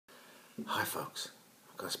Hi folks,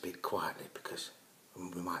 I've got to speak quietly because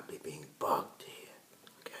we might be being bugged here,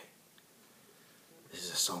 okay? This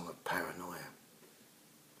is a song of paranoia.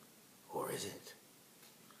 Or is it?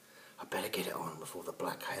 I better get it on before the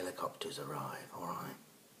black helicopters arrive, alright?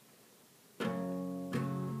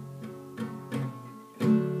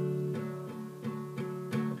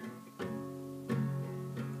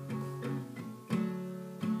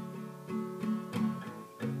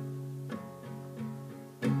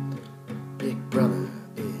 Big brother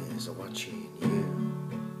is watching you.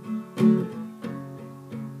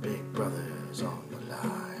 Big brother's on the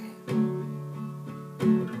line.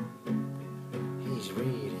 He's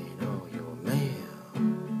reading all your mail.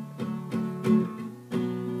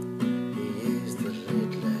 He is the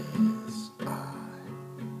lidless eye.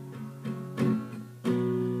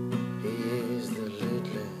 He is the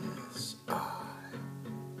lidless eye.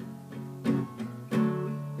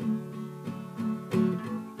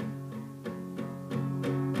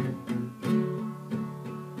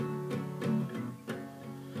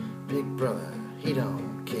 Big brother, he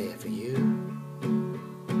don't care for you.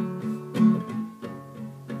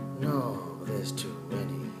 No, there's too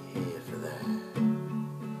many here for that.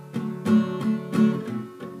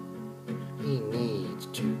 He needs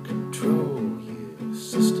to control you,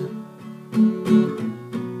 sister.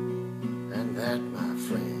 And that, my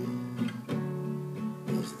friend,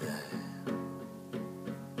 is that.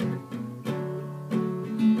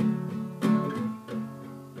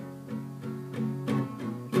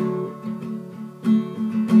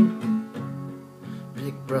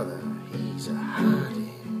 Big brother, he's a hidin.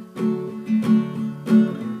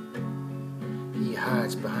 He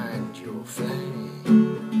hides behind your flag.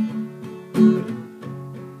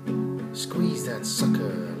 Squeeze that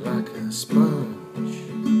sucker like a sponge,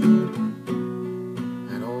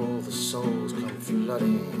 and all the souls come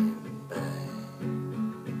flooding back.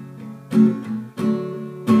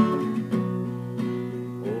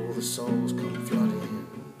 All the souls come flooding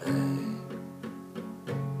back.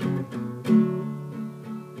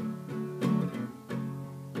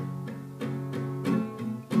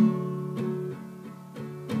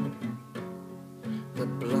 The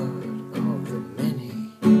blood of the many,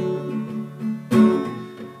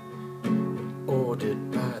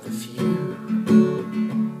 ordered by the few,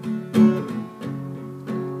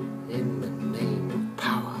 in the name of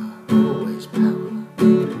power, always power,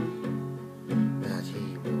 that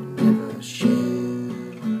he will never share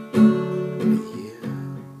with you.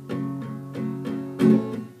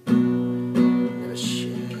 Never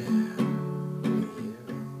share with you.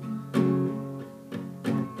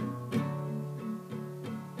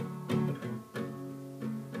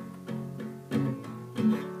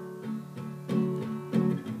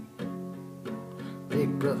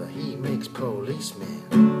 Big brother, he makes policemen.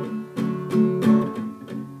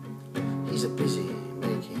 He's a busy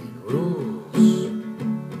making rules.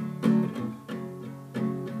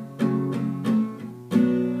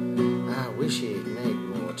 I wish he'd make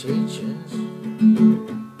more teachers.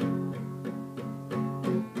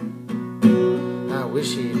 I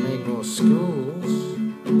wish he'd make more schools.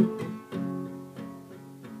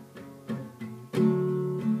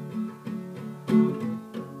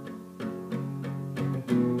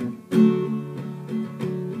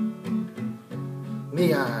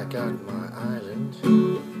 Me, I got my island.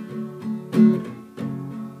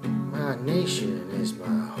 My nation is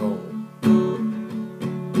my home.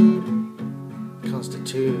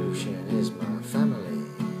 Constitution is my family.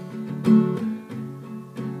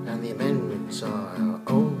 And the amendments are our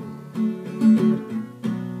own.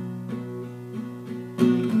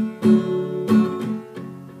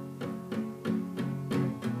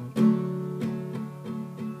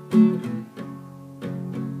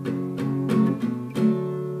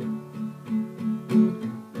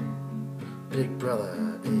 Big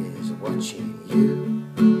brother is watching you.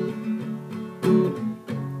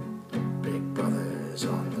 Big brother's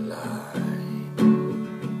on the line.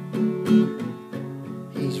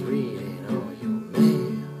 He's reading all your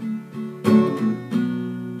mail.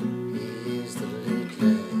 He is the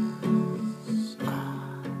lidless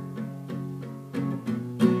eye.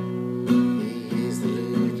 He is the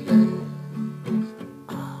lidless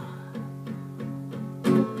eye.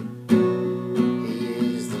 He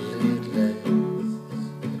is the lidless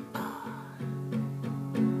eye.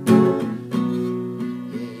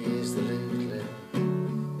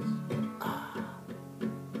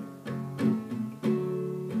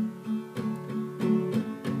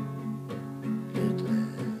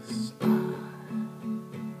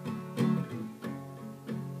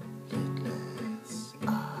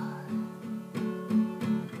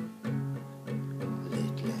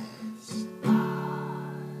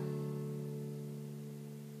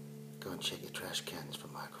 and check your trash cans for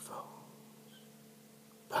microphones.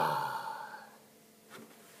 Bye.